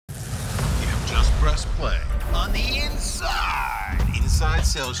Press play on the Inside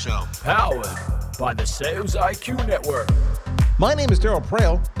Sales Show. Powered by the Sales IQ Network. My name is Daryl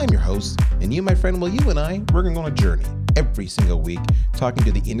Prale. I'm your host. And you, my friend, you and I, we're going on a journey every single week talking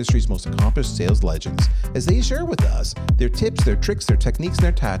to the industry's most accomplished sales legends as they share with us their tips, their tricks, their techniques, and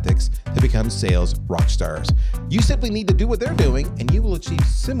their tactics to become sales rock stars. You simply need to do what they're doing and you will achieve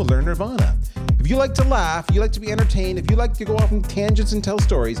similar nirvana. If you like to laugh, you like to be entertained, if you like to go off on tangents and tell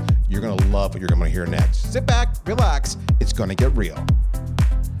stories, you're going to love what you're going to hear next. Sit back, relax. It's going to get real.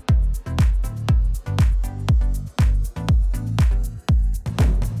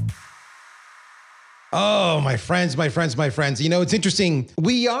 Oh, my friends. You know, it's interesting.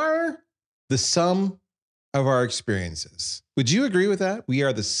 We are the sum of our experiences. Would you agree with that? We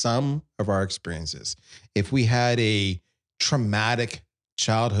are the sum of our experiences. If we had a traumatic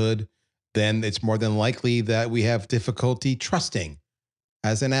childhood, then it's more than likely that we have difficulty trusting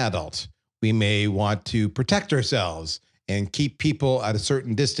as an adult. We may want to protect ourselves and keep people at a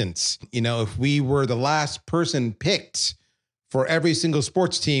certain distance. You know, if we were the last person picked for every single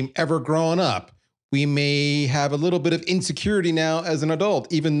sports team ever growing up, we may have a little bit of insecurity now as an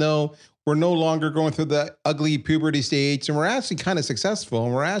adult, even though we're no longer going through the ugly puberty stage and we're actually kind of successful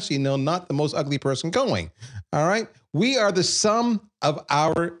and we're actually not the most ugly person going. All right. We are the sum of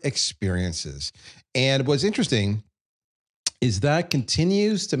our experiences. And what's interesting is that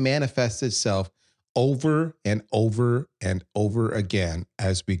continues to manifest itself over and over and over again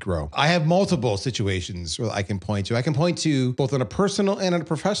as we grow. I have multiple situations where I can point to. I can point to both on a personal and on a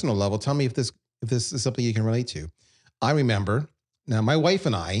professional level. Tell me if this is something you can relate to. I remember, now my wife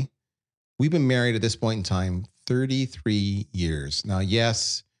and I, we've been married at this point in time 33 years. Now,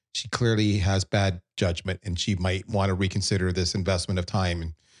 yes, she clearly has bad judgment and she might want to reconsider this investment of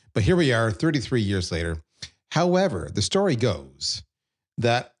time. But here we are 33 years later. However, the story goes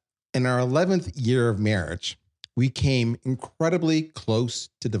that in our 11th year of marriage, we came incredibly close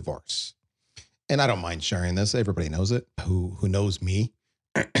to divorce. And I don't mind sharing this. Everybody knows it, who knows me.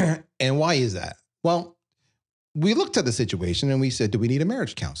 And why is that? Well, we looked at the situation and we said, do we need a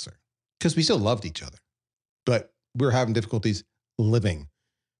marriage counselor? Because we still loved each other, but we were having difficulties living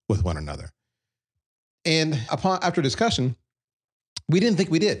with one another. And after discussion, we didn't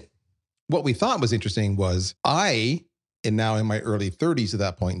think we did. What we thought was interesting was I, and now in my early 30s at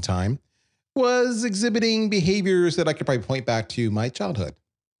that point in time, was exhibiting behaviors that I could probably point back to my childhood,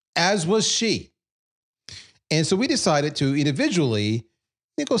 as was she. And so we decided to individually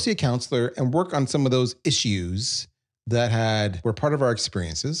go see a counselor and work on some of those issues that were part of our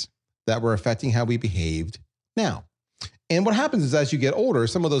experiences that were affecting how we behaved now. And what happens is as you get older,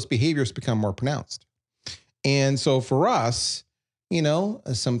 some of those behaviors become more pronounced. And so for us,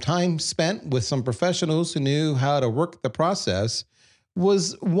 some time spent with some professionals who knew how to work the process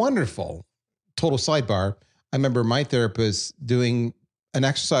was wonderful. Total sidebar. I remember my therapist doing an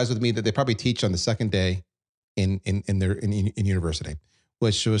exercise with me that they probably teach on the second day in university.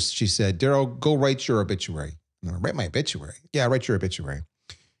 Which was, she said, Daryl, go write your obituary. And I write my obituary. Yeah, write your obituary.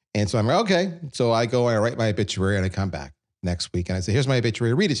 And so I'm like, okay. So I go and I write my obituary and I come back next week and I say, here's my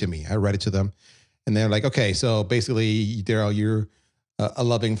obituary, read it to me. I read it to them. And they're like, okay, so basically, Daryl, you're a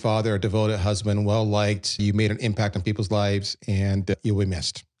loving father, a devoted husband, well-liked. You made an impact on people's lives and you'll be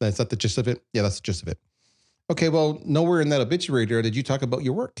missed. That's not the gist of it? Yeah, that's the gist of it. Okay, well, nowhere in that obituary, Daryl, did you talk about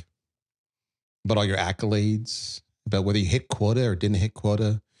your work, about all your accolades, about whether you hit quota or didn't hit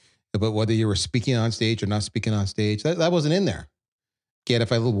quota, about whether you were speaking on stage or not speaking on stage. That wasn't in there. Again,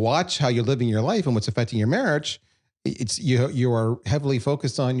 if I watch how you're living your life and what's affecting your marriage, you are heavily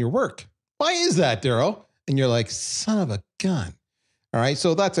focused on your work. Why is that, Daryl? And you're like, son of a gun. All right,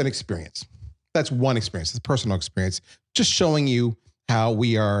 so that's an experience. That's one experience. It's a personal experience, just showing you how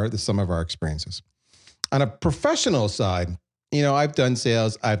we are the sum of our experiences. On a professional side, I've done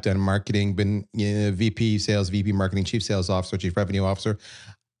sales, I've done marketing, been VP sales, VP marketing, chief sales officer, chief revenue officer.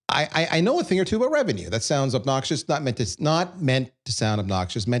 I know a thing or two about revenue. That sounds obnoxious, not meant to sound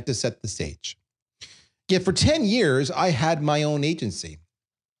obnoxious, meant to set the stage. Yet for 10 years, I had my own agency,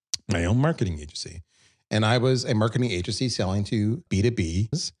 my own marketing agency. And I was a marketing agency selling to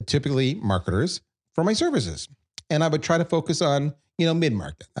B2B, typically marketers, for my services. And I would try to focus on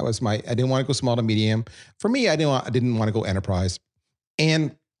mid-market. That was I didn't want to go small to medium. For me, I didn't want to go enterprise.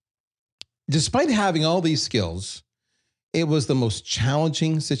 And despite having all these skills, it was the most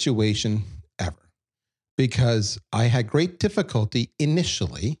challenging situation ever because I had great difficulty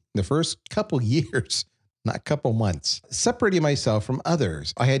initially, the first couple years, not couple months, separating myself from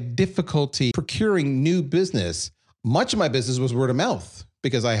others. I had difficulty procuring new business. Much of my business was word of mouth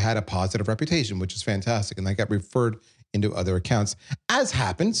because I had a positive reputation, which is fantastic. And I got referred into other accounts. As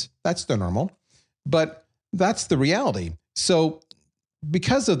happens, that's the normal. But that's the reality. So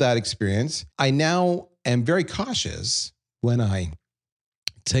because of that experience, I now am very cautious when I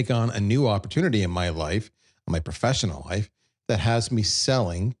take on a new opportunity in my life, my professional life, that has me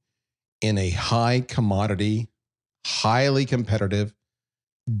selling in a high commodity, highly competitive,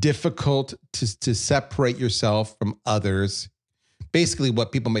 difficult to separate yourself from others. Basically,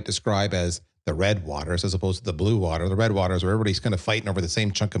 what people might describe as the red waters as opposed to the blue water. The red waters where everybody's kind of fighting over the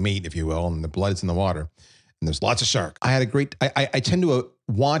same chunk of meat, if you will, and the blood's in the water. And there's lots of shark. I tend to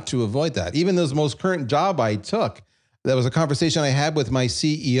want to avoid that. Even this most current job I took, that was a conversation I had with my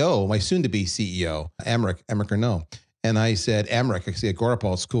CEO, my soon-to-be CEO, Emmerich Renault. And I said, Emmerich, I see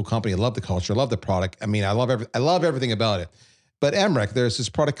Agorapulse, it's a cool company. I love the culture. I love the product. I mean, I love everything about it. But Emmerich, there's this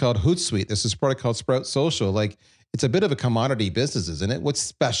product called Hootsuite. There's this product called Sprout Social. Like, it's a bit of a commodity business, isn't it? What's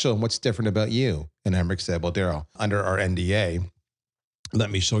special and what's different about you? And Emmerich said, well, Daryl, under our NDA, let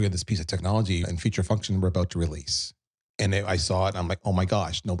me show you this piece of technology and feature function we're about to release. And I saw it, and I'm like, oh my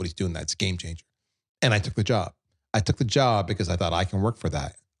gosh, nobody's doing that. It's a game changer. And I took the job. I took the job because I thought I can work for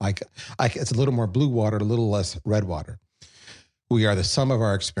that. It's a little more blue water, a little less red water. We are the sum of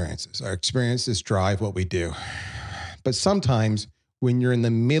our experiences. Our experiences drive what we do. But sometimes when you're in the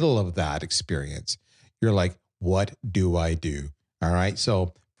middle of that experience, you're like, what do I do? All right.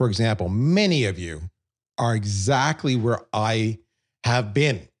 So, for example, many of you are exactly where I have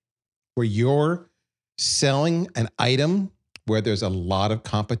been, where you're selling an item where there's a lot of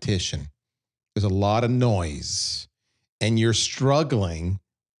competition, there's a lot of noise, and you're struggling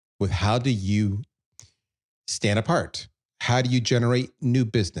with how do you stand apart? How do you generate new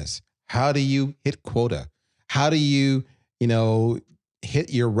business? How do you hit quota? How do you,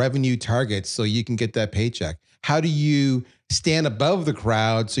 hit your revenue targets so you can get that paycheck? How do you stand above the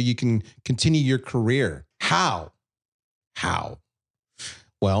crowd so you can continue your career? How?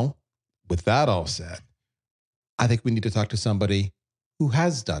 Well, with that all said, I think we need to talk to somebody who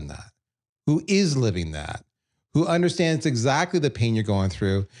has done that, who is living that, who understands exactly the pain you're going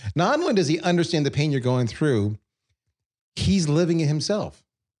through. Not only does he understand the pain you're going through, he's living it himself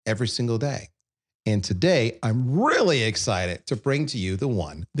every single day. And today, I'm really excited to bring to you the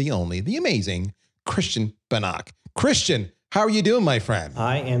one, the only, the amazing Christian Banach. Christian, how are you doing, my friend?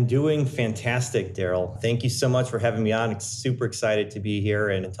 I am doing fantastic, Daryl. Thank you so much for having me on. I'm super excited to be here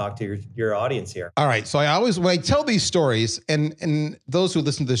and talk to your audience here. All right. So when I tell these stories, and those who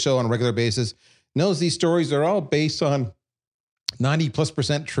listen to the show on a regular basis knows these stories are all based on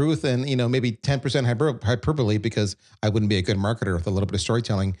 90+% truth and, maybe 10% hyperbole, because I wouldn't be a good marketer with a little bit of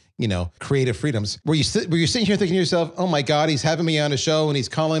storytelling, creative freedoms. Were you sitting here thinking to yourself, oh my God, he's having me on a show and he's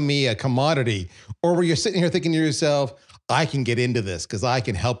calling me a commodity? Or were you sitting here thinking to yourself, I can get into this because I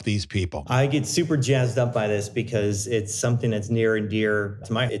can help these people? I get super jazzed up by this because it's something that's near and dear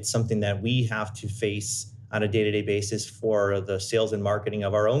to it's something that we have to face on a day-to-day basis for the sales and marketing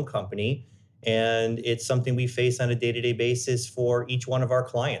of our own company. And it's something we face on a day-to-day basis for each one of our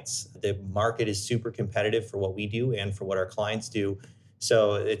clients. The market is super competitive for what we do and for what our clients do.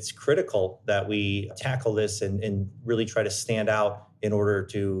 So it's critical that we tackle this and really try to stand out in order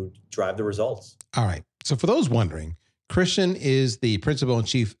to drive the results. All right. So for those wondering, Christian is the principal and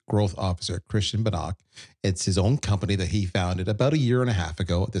chief growth officer, Christian Banach. It's his own company that he founded about a year and a half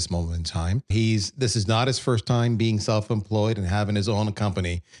ago at this moment in time. This is not his first time being self-employed and having his own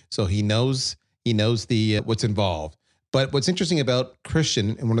company. So he knows the what's involved. But what's interesting about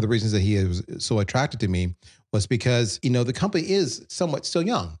Christian, and one of the reasons that he is so attracted to me, was because, the company is somewhat still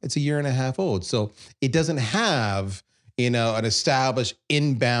young. It's a year and a half old. So it doesn't have an established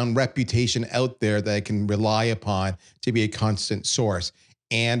inbound reputation out there that I can rely upon to be a constant source.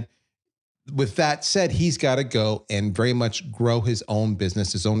 And with that said, he's got to go and very much grow his own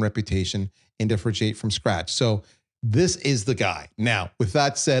business, his own reputation, and differentiate from scratch. So this is the guy. Now, with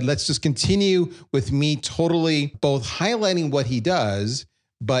that said, let's just continue with me totally both highlighting what he does,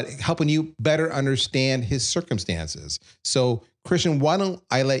 but helping you better understand his circumstances. So, Christian, why don't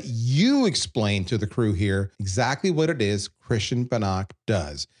I let you explain to the crew here exactly what it is Christian Banach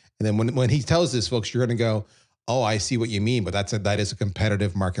does? And then when he tells this, folks, you're going to go, oh, I see what you mean, but that is a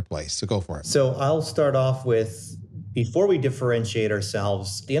competitive marketplace. So go for it. So I'll start off with, before we differentiate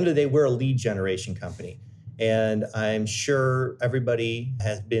ourselves, at the end of the day, we're a lead generation company. And I'm sure everybody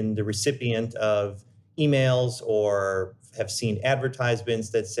has been the recipient of emails or have seen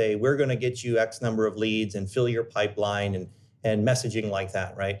advertisements that say, we're going to get you X number of leads and fill your pipeline and messaging like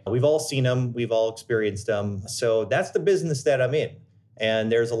that, right? We've all seen them. We've all experienced them. So that's the business that I'm in.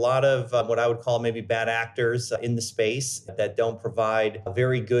 And there's a lot of what I would call maybe bad actors in the space that don't provide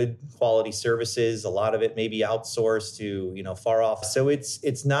very good quality services. A lot of it may be outsourced to, far off. So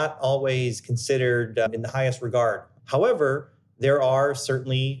it's not always considered in the highest regard. However, there are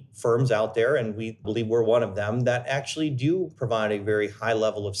certainly firms out there, and we believe we're one of them, that actually do provide a very high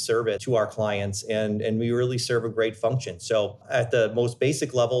level of service to our clients, and we really serve a great function. So at the most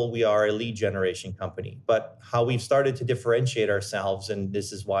basic level, we are a lead generation company. But how we've started to differentiate ourselves, and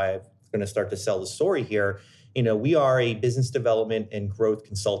this is why I'm going to start to sell the story here, we are a business development and growth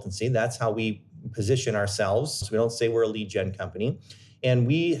consultancy. That's how we position ourselves. So we don't say we're a lead gen company. And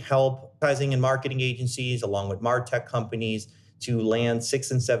we help advertising and marketing agencies, along with MarTech companies, to land 6-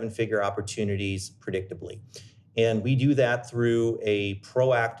 and 7-figure opportunities predictably. And we do that through a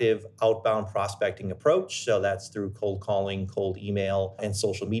proactive outbound prospecting approach. So that's through cold calling, cold email, and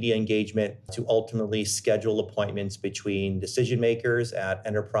social media engagement to ultimately schedule appointments between decision makers at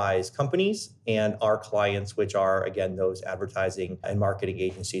enterprise companies and our clients, which are, again, those advertising and marketing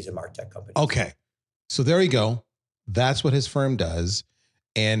agencies and MarTech companies. Okay. So there you go. That's what his firm does.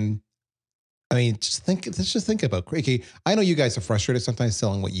 And I mean, let's just think about, okay, I know you guys are frustrated sometimes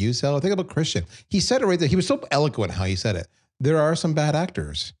selling what you sell. Think about Christian. He said it right there. He was so eloquent how he said it. There are some bad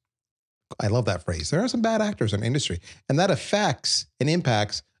actors. I love that phrase. There are some bad actors in the industry, and that affects and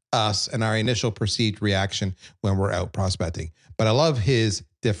impacts us and our initial perceived reaction when we're out prospecting. But I love his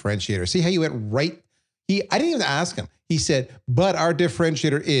differentiator. See how you went right? I didn't even ask him. He said, but our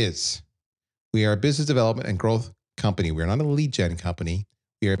differentiator is we are a business development and growth company. We're not a lead gen company.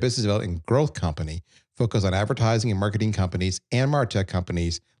 We are a business development and growth company focused on advertising and marketing companies and MarTech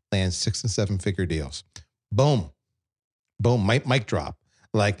companies land 6- and 7-figure deals. Boom. Boom. Mic drop.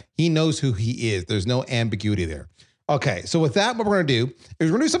 Like, he knows who he is. There's no ambiguity there. Okay. So with that, what we're going to do is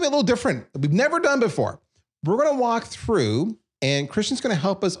we're going to do something a little different that we've never done before. We're going to walk through, and Christian's going to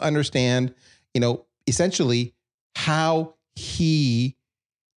help us understand, essentially how he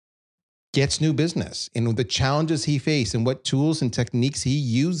gets new business and the challenges he faces and what tools and techniques he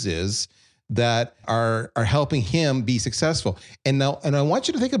uses that are helping him be successful. And I want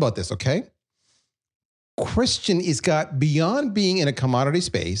you to think about this, okay? Christian is got beyond being in a commodity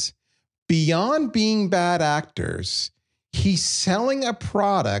space, beyond being bad actors, he's selling a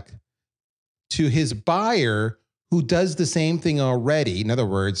product to his buyer who does the same thing already. In other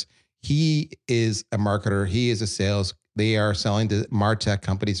words, he is a marketer, he is a sales. They are selling to MarTech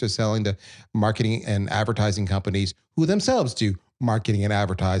companies, they're selling to marketing and advertising companies who themselves do marketing and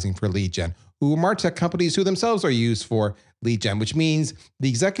advertising for lead gen, who are MarTech companies who themselves are used for lead gen, which means the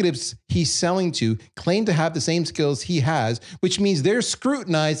executives he's selling to claim to have the same skills he has, which means they're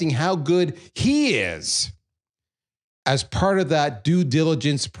scrutinizing how good he is as part of that due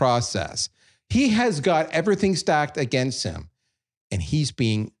diligence process. He has got everything stacked against him, and he's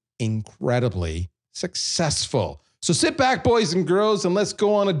being incredibly successful. So sit back, boys and girls, and let's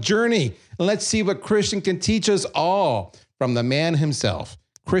go on a journey, and let's see what Christian can teach us all from the man himself.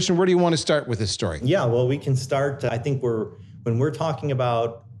 Christian, where do you want to start with this story? Yeah, well, we can start. I think when we're talking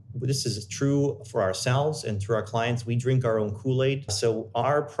about, this is true for ourselves and through our clients, we drink our own Kool-Aid. So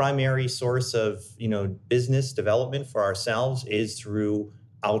our primary source of, business development for ourselves is through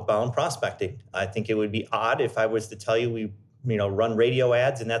outbound prospecting. I think it would be odd if I was to tell you we run radio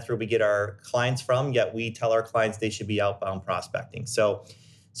ads and that's where we get our clients from, yet we tell our clients they should be outbound prospecting. So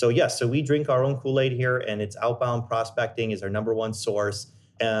yes, so we drink our own Kool-Aid here, and it's outbound prospecting is our number one source.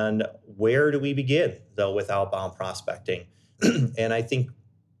 And where do we begin, though, with outbound prospecting? And I think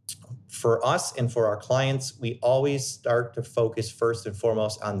for us and for our clients, we always start to focus first and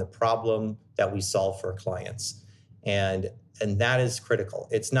foremost on the problem that we solve for clients. And that is critical.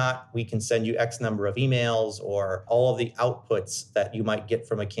 It's not we can send you X number of emails or all of the outputs that you might get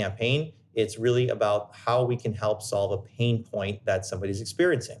from a campaign. It's really about how we can help solve a pain point that somebody's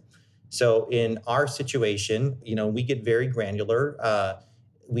experiencing. So in our situation, we get very granular.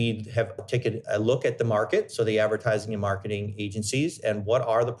 We have taken a look at the market, so the advertising and marketing agencies, and what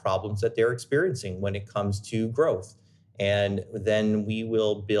are the problems that they're experiencing when it comes to growth. And then we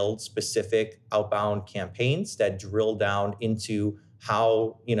will build specific outbound campaigns that drill down into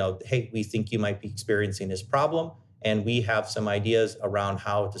how, hey, we think you might be experiencing this problem, and we have some ideas around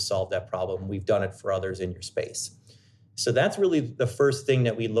how to solve that problem. We've done it for others in your space. So that's really the first thing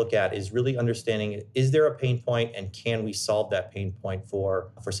that we look at, is really understanding, is there a pain point and can we solve that pain point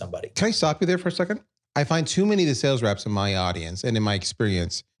for somebody? Can I stop you there for a second? I find too many of the sales reps in my audience and in my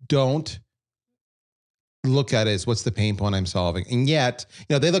experience don't look at it as what's the pain point I'm solving. And yet,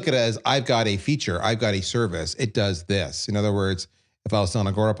 they look at it as I've got a feature, I've got a service, it does this. In other words, if I was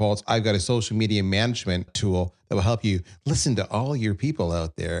selling Agorapulse, I've got a social media management tool that will help you listen to all your people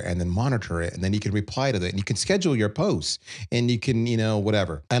out there and then monitor it. And then you can reply to that and you can schedule your posts and you can,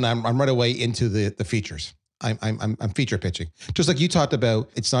 whatever. And I'm right away into the features. I'm feature pitching. Just like you talked about,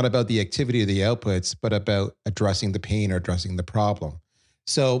 it's not about the activity or the outputs, but about addressing the pain or addressing the problem.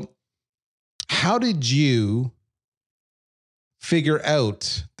 So how did you figure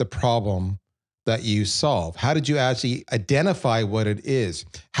out the problem that you solve? How did you actually identify what it is?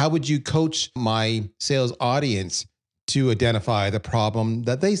 How would you coach my sales audience to identify the problem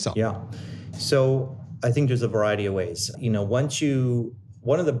that they solve? Yeah. So I think there's a variety of ways.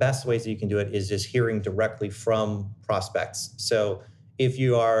 One of the best ways that you can do it is just hearing directly from prospects. So if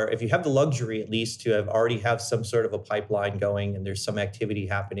you have the luxury at least to already have some sort of a pipeline going and there's some activity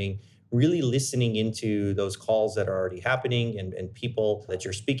happening, really listening into those calls that are already happening and people that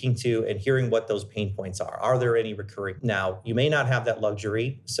you're speaking to and hearing what those pain points are. Are there any recurring? Now, you may not have that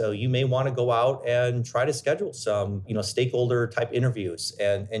luxury, so you may want to go out and try to schedule some, stakeholder type interviews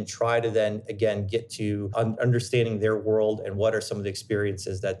and try to then again get to understanding their world and what are some of the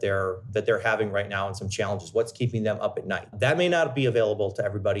experiences that they're having right now and some challenges. What's keeping them up at night? That may not be available to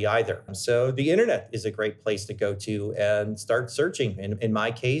everybody either. So the internet is a great place to go to and start searching. In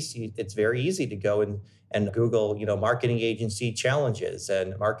my case, it's very easy to go and Google, marketing agency challenges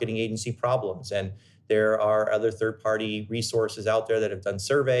and marketing agency problems. And there are other third-party resources out there that have done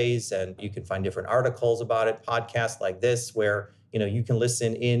surveys, and you can find different articles about it, podcasts like this, where, you can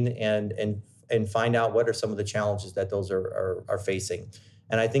listen in and find out what are some of the challenges that those are facing.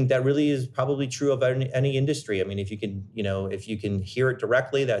 And I think that really is probably true of any industry. I mean, if you can hear it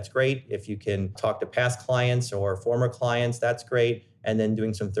directly, that's great. If you can talk to past clients or former clients, that's great. And then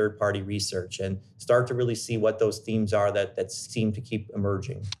doing some third-party research and start to really see what those themes are that seem to keep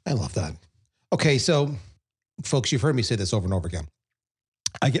emerging. I love that. Okay, so folks, you've heard me say this over and over again.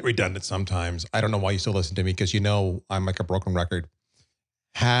 I get redundant sometimes. I don't know why you still listen to me because I'm like a broken record.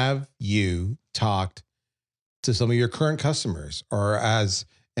 Have you talked to some of your current customers, or as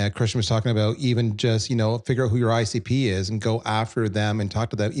Christian was talking about, even just, figure out who your ICP is and go after them and talk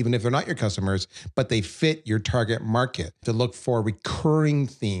to them, even if they're not your customers, but they fit your target market, to look for recurring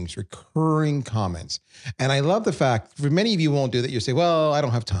themes, recurring comments. And I love the fact, for many of you won't do that. You say, well, I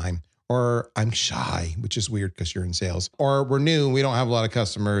don't have time, or I'm shy, which is weird because you're in sales, or we're new, we don't have a lot of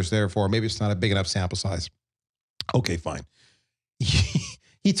customers, therefore maybe it's not a big enough sample size. Okay, fine.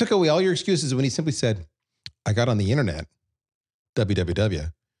 He took away all your excuses when he simply said, I got on the internet,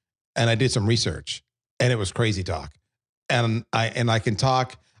 www, and I did some research, and it was crazy talk. And I can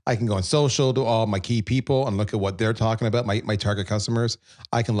talk, I can go on social to all my key people and look at what they're talking about, my target customers.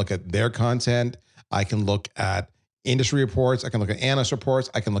 I can look at their content. I can look at industry reports. I can look at analyst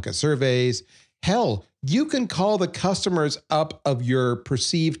reports. I can look at surveys. Hell, you can call the customers up of your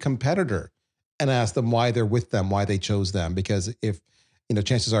perceived competitor and ask them why they're with them, why they chose them. Because if,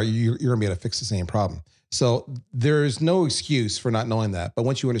 chances are you're going to be able to fix the same problem. So there's no excuse for not knowing that. But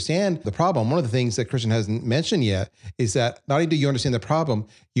once you understand the problem, one of the things that Christian hasn't mentioned yet is that not only do you understand the problem,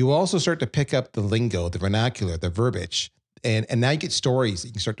 you also start to pick up the lingo, the vernacular, the verbiage. And now you get stories that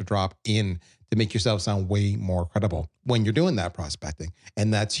you can start to drop in to make yourself sound way more credible when you're doing that prospecting.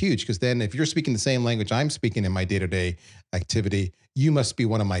 And that's huge, because then if you're speaking the same language I'm speaking in my day-to-day activity, you must be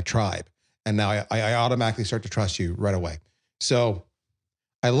one of my tribe. And now I automatically start to trust you right away. So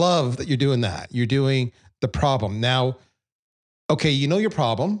I love that you're doing that. You're doing the problem. Now, okay, you know your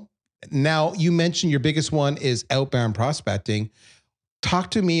problem. Now, you mentioned your biggest one is outbound prospecting.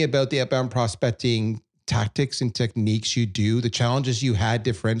 Talk to me about the outbound prospecting tactics and techniques you do, the challenges you had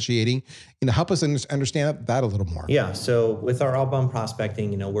differentiating. Help us understand that a little more. Yeah. So with our outbound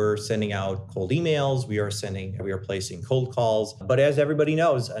prospecting, we're sending out cold emails. We are placing cold calls. But as everybody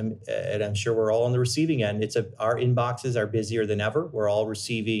knows, and I'm sure we're all on the receiving end, our inboxes are busier than ever. We're all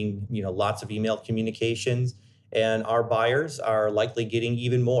receiving, lots of email communications, and our buyers are likely getting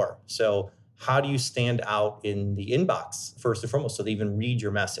even more. So how do you stand out in the inbox first and foremost so they even read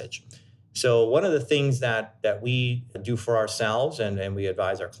your message? So one of the things that we do for ourselves and we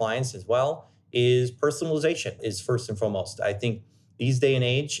advise our clients as well is personalization is first and foremost. I think these day and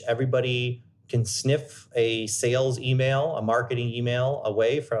age, everybody can sniff a sales email, a marketing email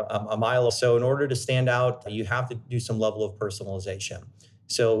away from a mile. So in order to stand out, you have to do some level of personalization.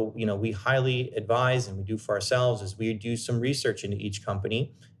 So, we highly advise, and we do for ourselves, is we do some research into each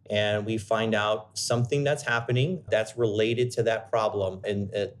company and we find out something that's happening that's related to that problem and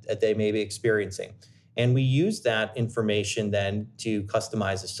that they may be experiencing. And we use that information then to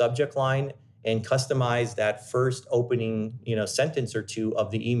customize the subject line and customize that first opening, sentence or two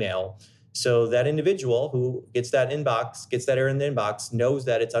of the email So that individual who gets that error in the inbox, knows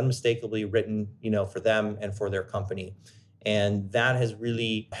that it's unmistakably written, for them and for their company. And that has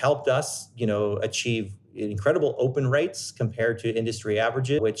really helped us, achieve incredible open rates compared to industry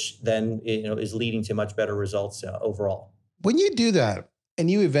averages, which then, is leading to much better results overall. When you do that and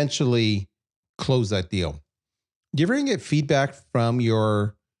you eventually close that deal, do you ever get feedback from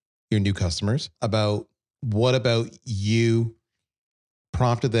your new customers about what about you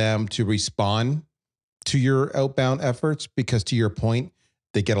prompted them to respond to your outbound efforts? Because to your point,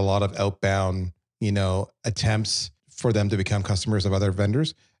 they get a lot of outbound, attempts for them to become customers of other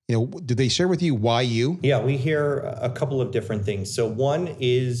vendors. Do they share with you why you? Yeah, we hear a couple of different things. So one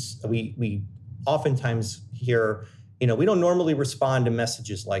is we oftentimes hear, we don't normally respond to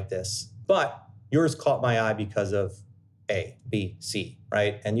messages like this, but yours caught my eye because of A, B, C,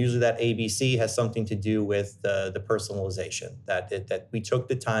 right? And usually that A, B, C has something to do with the personalization, that we took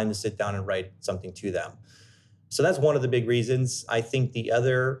the time to sit down and write something to them. So that's one of the big reasons. I think the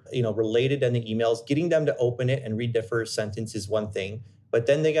other, related in the emails, getting them to open it and read the first sentence is one thing, but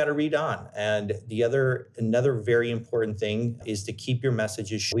then they got to read on. And another very important thing is to keep your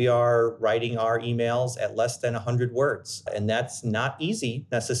messages short. We are writing our emails at less than 100 words, and that's not easy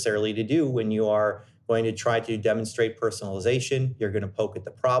necessarily to do when you are going to try to demonstrate personalization. You're going to poke at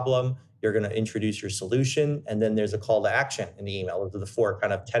the problem. You're going to introduce your solution, and then there's a call to action in the email. Those are the 4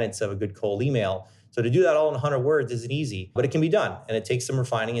 kind of tenets of a good cold email. So to do that all in 100 words isn't easy, but it can be done. And it takes some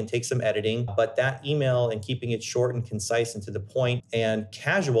refining and takes some editing. But that email and keeping it short and concise and to the point and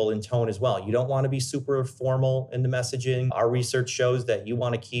casual in tone as well. You don't want to be super formal in the messaging. Our research shows that you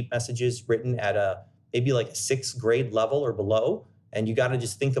want to keep messages written at maybe like a 6th grade level or below. And you got to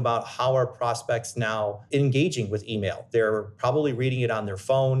just think about how are prospects now engaging with email. They're probably reading it on their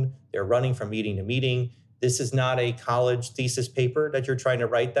phone. They're running from meeting to meeting. This is not a college thesis paper that you're trying to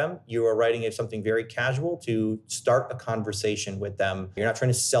write them. You are writing something very casual to start a conversation with them. You're not trying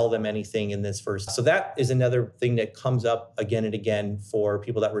to sell them anything in this first. So that is another thing that comes up again and again for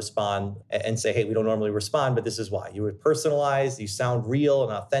people that respond and say, hey, we don't normally respond, but this is why. You were personalized, you sound real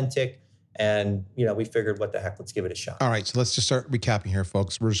and authentic. And, we figured, what the heck, let's give it a shot. All right. So let's just start recapping here,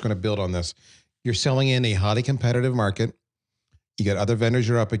 folks. We're just going to build on this. You're selling in a highly competitive market. You get other vendors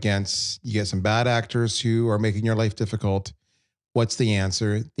you're up against. You get some bad actors who are making your life difficult. What's the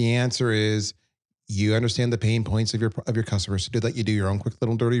answer? The answer is you understand the pain points of your customers. To do that, you do your own quick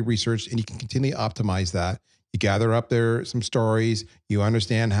little dirty research, and you can continue to optimize that. You gather up some stories. You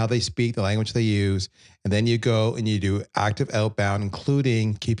understand how they speak, the language they use, and then you go and you do active outbound,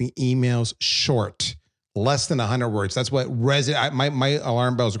 including keeping emails short, less than 100 words. That's what my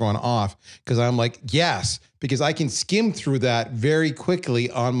alarm bells are going off, because I'm like, yes, because I can skim through that very quickly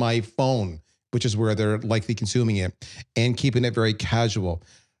on my phone, which is where they're likely consuming it, and keeping it very casual.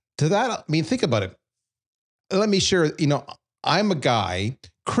 To that, think about it. Let me share, I'm a guy,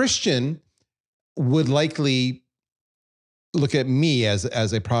 Christian would likely look at me as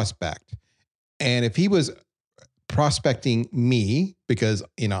a prospect. And if he was prospecting me, because,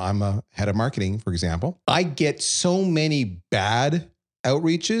 I'm a head of marketing, for example, I get so many bad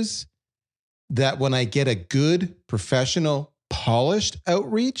outreaches that when I get a good, professional, polished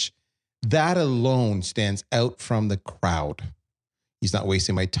outreach, that alone stands out from the crowd. He's not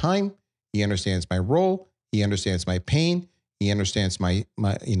wasting my time. He understands my role. He understands my pain. He understands my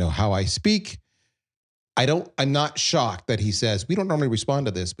how I speak. I'm not shocked that he says, we don't normally respond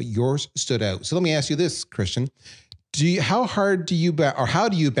to this, but yours stood out. So let me ask you this, Christian. How do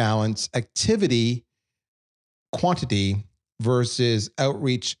you balance activity quantity versus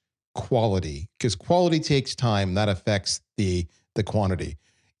outreach quality? Because quality takes time. That affects the quantity.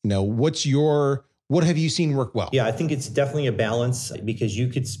 What have you seen work well? Yeah, I think it's definitely a balance, because you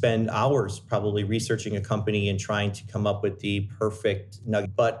could spend hours probably researching a company and trying to come up with the perfect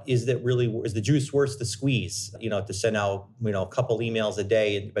nugget. But is the juice worth the squeeze? To send out, a couple emails a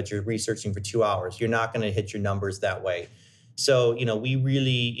day, but you're researching for 2 hours. You're not going to hit your numbers that way. So, we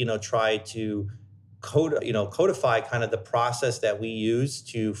really, try to codify kind of the process that we use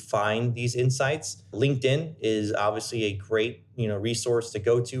to find these insights. LinkedIn is obviously a great, resource to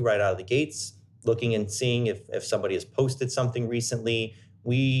go to right out of the gates. Looking and seeing if somebody has posted something recently.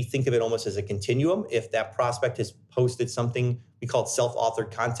 We think of it almost as a continuum. If that prospect has posted something, we call it self-authored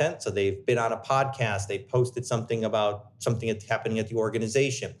content. So they've been on a podcast, they posted something about something that's happening at the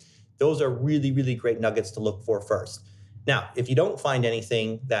organization. Those are really, really great nuggets to look for first. Now, if you don't find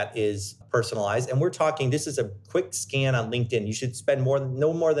anything that is personalized, and we're talking, this is a quick scan on LinkedIn. You should spend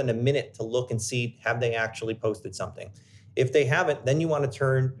no more than a minute to look and see, have they actually posted something? If they haven't, then you want to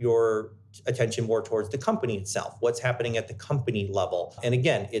turn your attention more towards the company itself. What's happening at the company level? And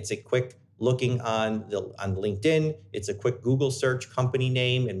again, it's a quick looking on LinkedIn. It's a quick Google search, company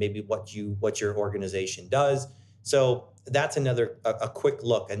name, and maybe what your organization does. So that's another a quick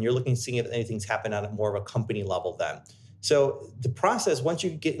look, and you're looking to see if anything's happened on more of a company level then. So the process, once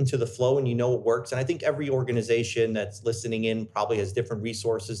you get into the flow and you know it works, and I think every organization that's listening in probably has different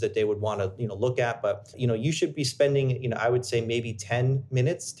resources that they would want to, look at, but, you should be spending, I would say maybe 10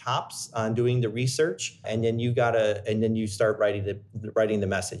 minutes tops on doing the research. And then you start writing the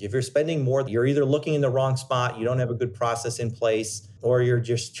message. If you're spending more, you're either looking in the wrong spot, you don't have a good process in place, or you're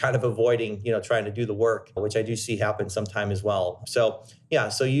just kind of avoiding, trying to do the work, which I do see happen sometime as well. So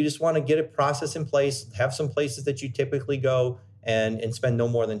you just want to get a process in place, have some places that you typically go, and spend no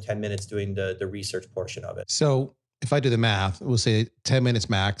more than 10 minutes doing the research portion of it. So if I do the math, we'll say 10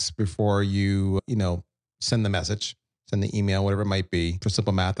 minutes max before you send the message, send the email, whatever it might be. For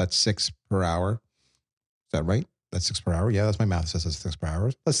simple math, that's 6 per hour. Is that right? That's 6 per hour. Yeah, that's my math. It says it's 6 per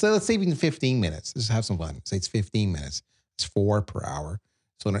hour. Let's say even 15 minutes. Let's have some fun. Say it's 15 minutes. It's 4 per hour.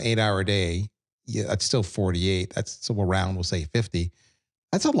 So in an 8-hour day, yeah, that's still 48. That's so around, we'll say 50.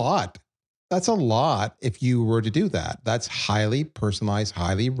 That's a lot. That's a lot if you were to do that. That's highly personalized,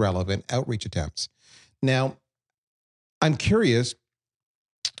 highly relevant outreach attempts. Now, I'm curious,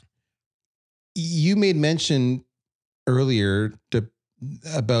 you made mention earlier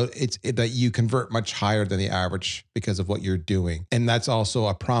about that you convert much higher than the average because of what you're doing. And that's also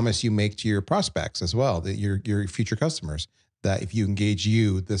a promise you make to your prospects as well, that your future customers, that if you engage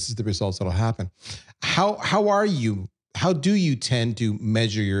this is the results that'll happen. How do you tend to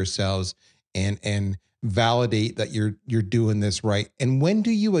measure yourselves and validate that you're doing this right? And when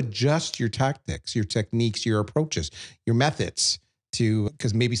do you adjust your tactics, your techniques, your approaches, your methods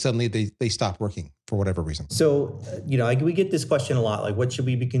because maybe suddenly they stop working for whatever reason? So, we get this question a lot, like what should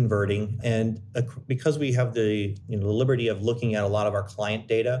we be converting? And because we have the liberty of looking at a lot of our client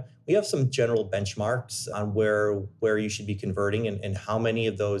data, we have some general benchmarks on where you should be converting and how many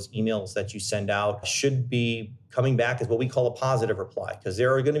of those emails that you send out should be coming back as what we call a positive reply. Because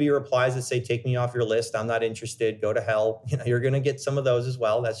there are going to be replies that say, take me off your list, I'm not interested, go to hell. You're going to get some of those as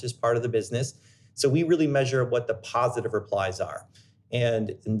well. That's just part of the business. So we really measure what the positive replies are.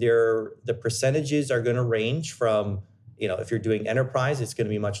 And the percentages are going to range from, if you're doing enterprise, it's going to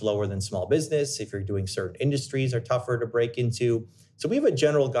be much lower than small business. If you're doing certain industries are tougher to break into. So we have a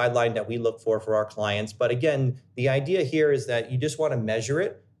general guideline that we look for our clients. But again, the idea here is that you just want to measure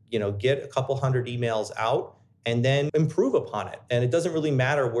it, get a couple hundred emails out and then improve upon it. And it doesn't really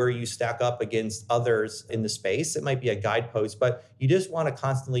matter where you stack up against others in the space. It might be a guidepost, but you just want to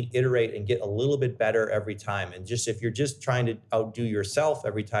constantly iterate and get a little bit better every time. And if you're just trying to outdo yourself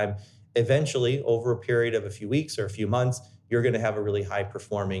every time, eventually over a period of a few weeks or a few months, you're going to have a really high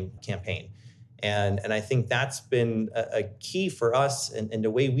performing campaign. And I think that's been a key for us. And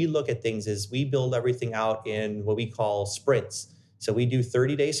the way we look at things is we build everything out in what we call sprints. So we do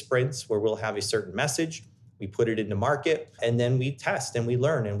 30-day sprints where we'll have a certain message. We put it into market, and then we test and we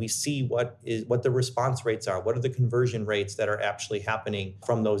learn and we see what the response rates are. What are the conversion rates that are actually happening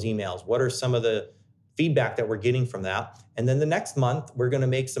from those emails? What are some of the feedback that we're getting from that? And then the next month, we're going to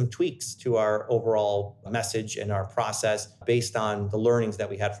make some tweaks to our overall message and our process based on the learnings that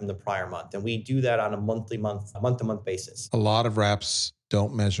we had from the prior month. And we do that on a month-to-month basis. A lot of reps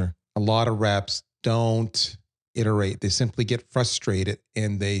don't measure. A lot of reps don't iterate. They simply get frustrated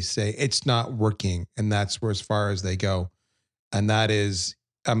and they say it's not working, and that's where as far as they go. And that is,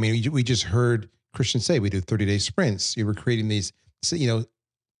 we just heard Christian say we do 30-day sprints. You were creating these,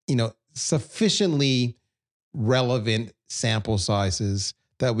 sufficiently relevant sample sizes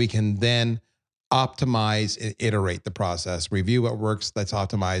that we can then optimize and iterate the process, review what works, let's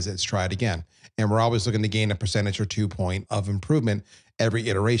optimize it, let's try it again. And we're always looking to gain a percentage or 2 point of improvement every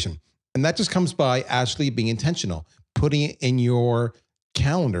iteration. And that just comes by actually being intentional, putting it in your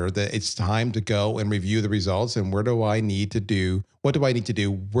calendar that it's time to go and review the results. And what do I need to do? Where do I need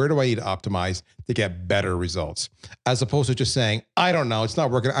to optimize to get better results? As opposed to just saying, I don't know, it's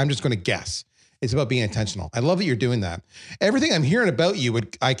not working, I'm just going to guess. It's about being intentional. I love that you're doing that. Everything I'm hearing about you,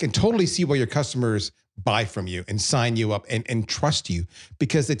 I can totally see why your customers buy from you and sign you up and trust you,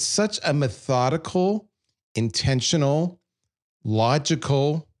 because it's such a methodical, intentional,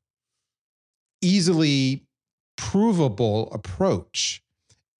 logical, easily provable approach.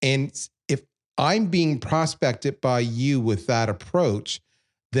 And if I'm being prospected by you with that approach,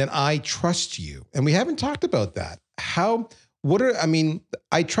 then I trust you. And we haven't talked about that.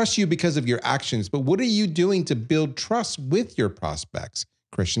 I trust you because of your actions, but what are you doing to build trust with your prospects,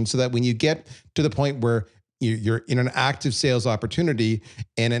 Christian, so that when you get to the point where you're in an active sales opportunity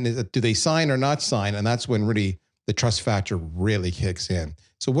and do they sign or not sign? And that's when really the trust factor really kicks in.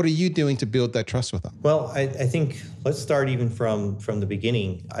 So what are you doing to build that trust with them? Well, I think let's start even from the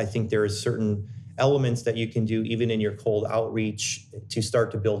beginning. I think there are certain elements that you can do even in your cold outreach to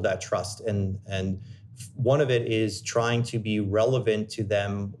start to build that trust. And one of it is trying to be relevant to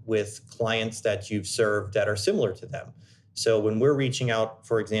them with clients that you've served that are similar to them. So when we're reaching out,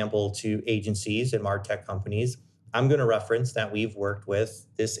 for example, to agencies and MarTech companies, I'm going to reference that we've worked with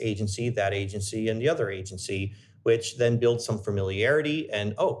this agency, that agency, and the other agency, which then builds some familiarity.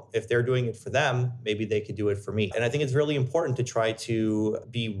 And if they're doing it for them, maybe they could do it for me. And I think it's really important to try to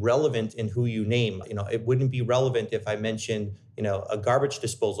be relevant in who you name. It wouldn't be relevant if I mentioned, a garbage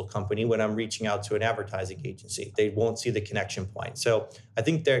disposal company when I'm reaching out to an advertising agency. They won't see the connection point. So I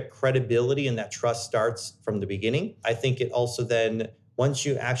think that credibility and that trust starts from the beginning. I think it also then, once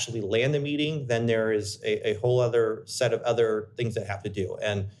you actually land the meeting, then there is a whole other set of other things that have to do.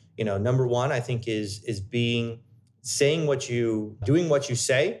 And, number one, I think is doing what you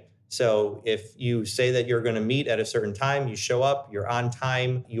say. So if you say that you're going to meet at a certain time, you show up, you're on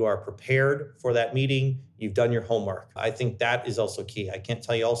time, you are prepared for that meeting, you've done your homework. I think that is also key. I can't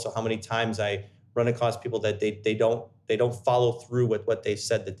tell you also how many times I run across people that they don't follow through with what they've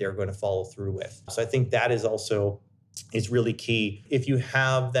said that they're going to follow through with. So I think that is really key. If you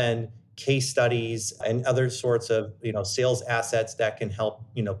have then case studies and other sorts of, sales assets that can help,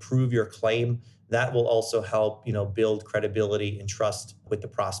 prove your claim, that will also help, build credibility and trust with the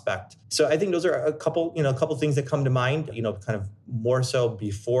prospect. So I think those are a couple things that come to mind, kind of more so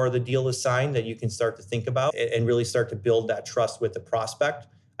before the deal is signed that you can start to think about and really start to build that trust with the prospect.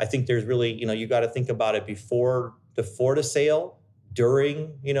 I think there's really, you got to think about it before the sale,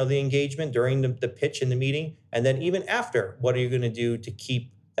 during, the engagement, during the pitch in the meeting, and then even after, what are you going to do to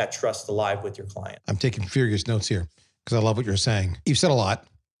keep that trust alive with your client? I'm taking furious notes here because I love what you're saying. You've said a lot.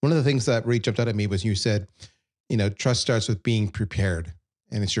 One of the things that really jumped out at me was you said, trust starts with being prepared,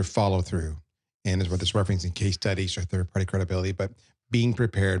 and it's your follow through. And it's whether it's referencing case studies or third party credibility, but being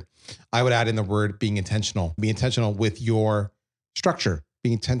prepared. I would add in the word being intentional. Be intentional with your structure,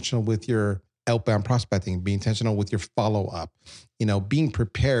 being intentional with your outbound prospecting, be intentional with your follow up. Being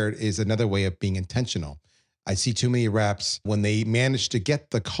prepared is another way of being intentional. I see too many reps when they manage to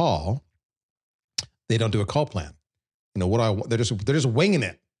get the call, they don't do a call plan. They're just winging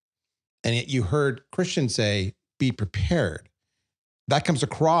it. And yet you heard Christian say, be prepared. That comes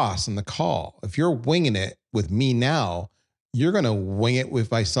across in the call. If you're winging it with me now, you're going to wing it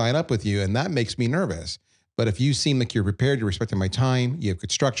if I sign up with you. And that makes me nervous. But if you seem like you're prepared, you're respecting my time, you have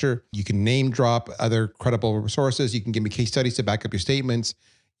good structure, you can name drop other credible resources, you can give me case studies to back up your statements,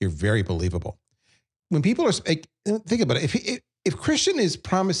 you're very believable. When people are, think about it, if Christian is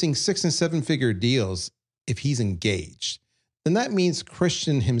promising 6 and 7 figure deals, if he's engaged, then that means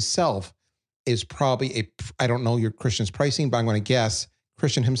Christian himself is probably I don't know your Christian's pricing, but I'm going to guess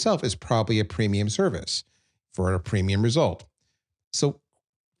Christian himself is probably a premium service for a premium result. So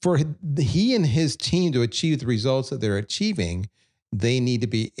for he and his team to achieve the results that they're achieving, they need to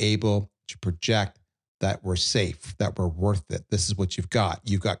be able to project that we're safe, that we're worth it. This is what you've got.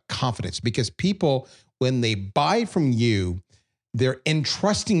 You've got confidence because people, when they buy from you, they're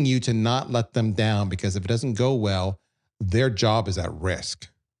entrusting you to not let them down because if it doesn't go well, their job is at risk.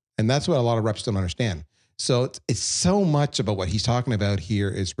 And that's what a lot of reps don't understand. So it's so much about what he's talking about here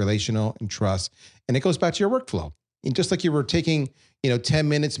is relational and trust. And it goes back to your workflow. And just like you were taking, 10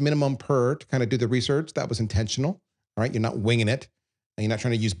 minutes minimum per to kind of do the research, that was intentional, all right? You're not winging it. And you're not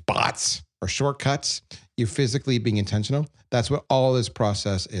trying to use bots or shortcuts. You're physically being intentional. That's what all this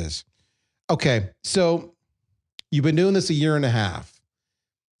process is. Okay, so you've been doing this a year and a half.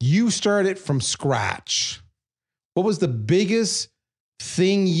 You started from scratch. What was the biggest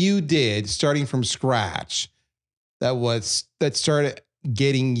thing you did starting from scratch that started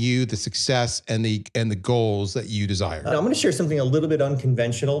getting you the success and the goals that you desire? Now, I'm going to share something a little bit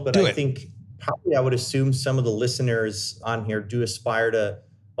unconventional, but I think probably I would assume some of the listeners on here do aspire to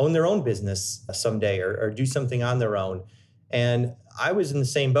own their own business someday or do something on their own. And I was in the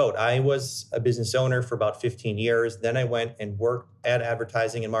same boat. I was a business owner for about 15 years. Then I went and worked at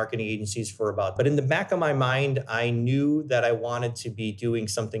advertising and marketing agencies but in the back of my mind, I knew that I wanted to be doing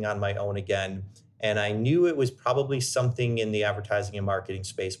something on my own again. And I knew it was probably something in the advertising and marketing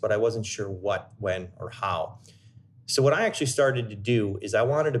space, but I wasn't sure what, when, or how. So what I actually started to do is I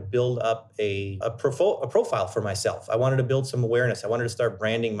wanted to build up a profile for myself. I wanted to build some awareness. I wanted to start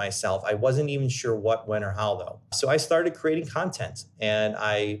branding myself. I wasn't even sure what, when, or how though. So I started creating content and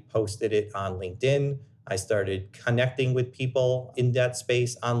I posted it on LinkedIn. I started connecting with people in that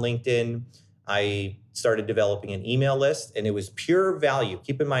space on LinkedIn. I started developing an email list, and it was pure value.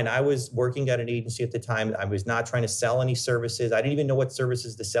 Keep in mind, I was working at an agency at the time. I was not trying to sell any services. I didn't even know what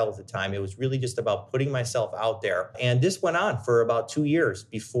services to sell at the time. It was really just about putting myself out there. And this went on for about 2 years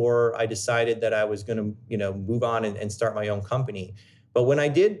before I decided that I was going to, move on and start my own company. But when I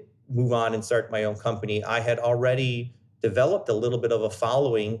did move on and start my own company, I had already developed a little bit of a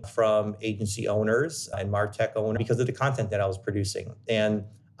following from agency owners and MarTech owners because of the content that I was producing. And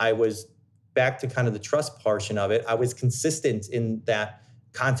I was back to kind of the trust portion of it. I was consistent in that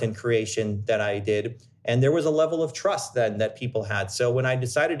content creation that I did. And there was a level of trust then that people had. So when I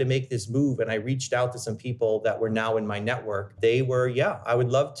decided to make this move and I reached out to some people that were now in my network, they were, yeah, I would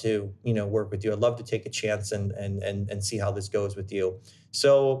love to, work with you. I'd love to take a chance and see how this goes with you.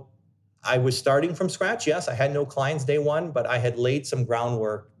 So I was starting from scratch. Yes, I had no clients day one, but I had laid some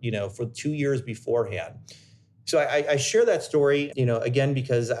groundwork, for 2 years beforehand. So I share that story, again,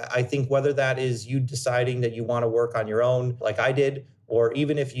 because I think whether that is you deciding that you want to work on your own, like I did, or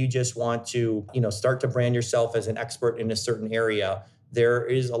even if you just want to, start to brand yourself as an expert in a certain area, there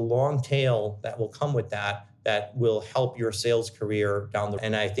is a long tail that will come with that will help your sales career down the road.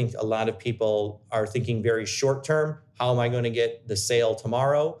 And I think a lot of people are thinking very short term. How am I going to get the sale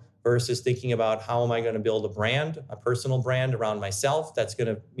tomorrow? Versus thinking about how am I going to build a brand, a personal brand around myself that's going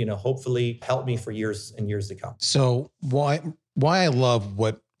to, hopefully help me for years and years to come. So why I love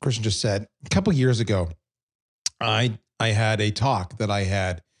what Christian just said. A couple of years ago, I had a talk that I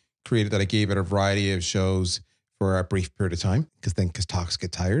had created that I gave at a variety of shows for a brief period of time because talks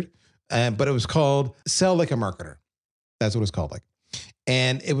get tired. But it was called Sell Like a Marketer. That's what it was called like.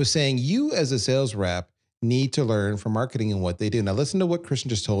 And it was saying you as a sales rep need to learn from marketing and what they do. Now listen to what Christian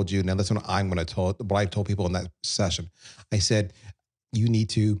just told you. Now listen to what I told people in that session. I said, you need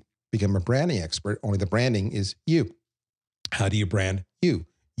to become a branding expert. Only the branding is you. How do you brand you?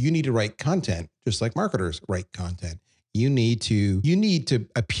 You need to write content just like marketers write content. You need to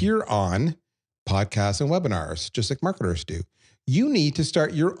appear on podcasts and webinars just like marketers do. You need to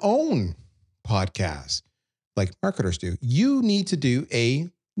start your own podcast like marketers do. You need to do a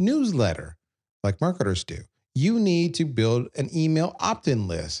newsletter like marketers do. You need to build an email opt-in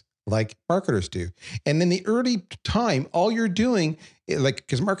list like marketers do. And in the early time, all you're doing,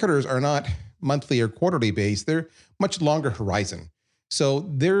 because marketers are not monthly or quarterly based, they're much longer horizon. So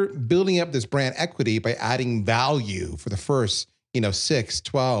they're building up this brand equity by adding value for the first, 6,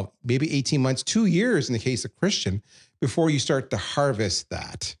 12, maybe 18 months, 2 years in the case of Christian, before you start to harvest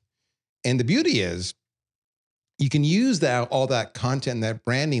that. And the beauty is, you can use all that content and that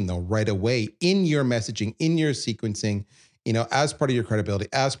branding though right away in your messaging, in your sequencing, as part of your credibility,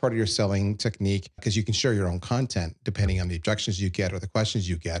 as part of your selling technique, because you can share your own content depending on the objections you get or the questions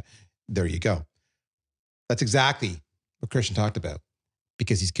you get. There you go. That's exactly what Christian talked about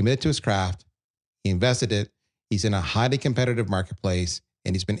because he's committed to his craft. He invested it. He's in a highly competitive marketplace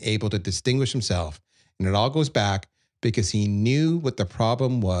and he's been able to distinguish himself. And it all goes back because he knew what the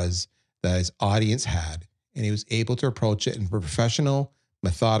problem was that his audience had. And he was able to approach it in a professional,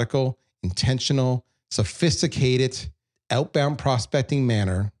 methodical, intentional, sophisticated, outbound prospecting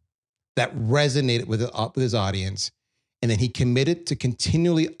manner that resonated with his audience. And then he committed to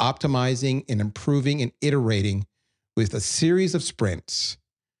continually optimizing and improving and iterating with a series of sprints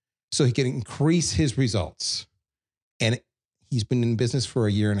so he can increase his results. And he's been in business for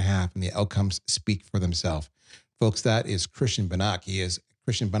 1.5 years, and the outcomes speak for themselves. Folks, that is Christian Banach. He is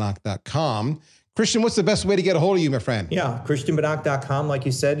christianbanach.com. Christian, what's the best way to get a hold of you, my friend? Yeah, christianbanach.com, like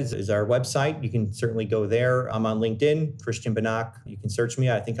you said, is our website. You can certainly go there. I'm on LinkedIn, Christian Banach. You can search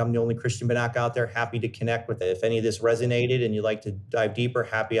me. I think I'm the only Christian Banach out there. Happy to connect with it. If any of this resonated and you'd like to dive deeper,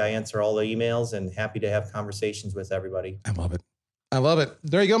 happy I answer all the emails and happy to have conversations with everybody. I love it. I love it.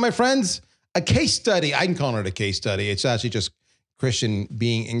 There you go, my friends. A case study. I can call it a case study. It's actually just Christian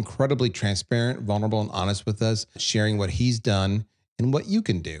being incredibly transparent, vulnerable, and honest with us, sharing what he's done and what you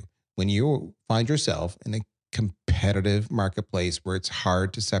can do when you find yourself in a competitive marketplace where it's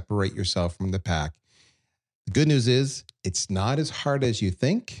hard to separate yourself from the pack. The good news is it's not as hard as you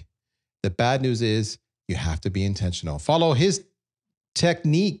think. The bad news is you have to be intentional. Follow his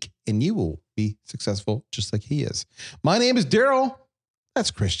technique and you will be successful just like he is. My name is Daryl. That's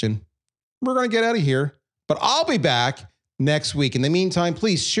Christian. We're going to get out of here, but I'll be back next week. In the meantime,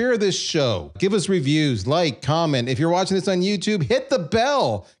 please share this show. Give us reviews, like, comment. If you're watching this on YouTube, hit the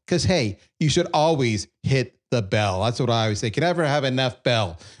bell because, hey, you should always hit the bell. That's what I always say. Can never have enough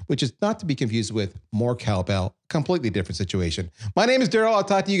bell, which is not to be confused with more cowbell. Completely different situation. My name is Daryl. I'll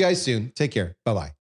talk to you guys soon. Take care. Bye-bye.